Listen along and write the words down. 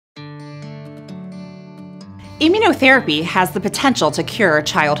Immunotherapy has the potential to cure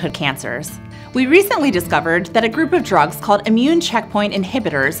childhood cancers. We recently discovered that a group of drugs called immune checkpoint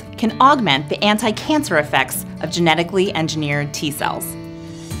inhibitors can augment the anti-cancer effects of genetically engineered T cells.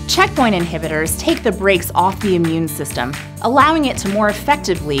 Checkpoint inhibitors take the brakes off the immune system, allowing it to more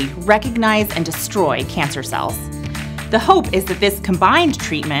effectively recognize and destroy cancer cells. The hope is that this combined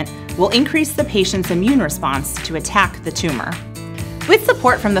treatment will increase the patient's immune response to attack the tumor. With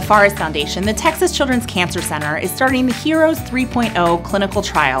support from the Faris Foundation, the Texas Children's Cancer Center is starting the HEROES 3.0 clinical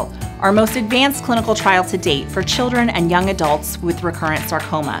trial, our most advanced clinical trial to date for children and young adults with recurrent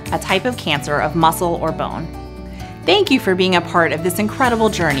sarcoma, a type of cancer of muscle or bone. Thank you for being a part of this incredible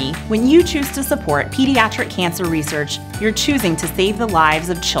journey. When you choose to support pediatric cancer research, you're choosing to save the lives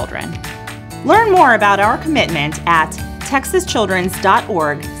of children. Learn more about our commitment at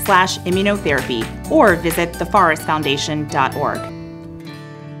texaschildrens.org/immunotherapy or visit thefarisfoundation.org.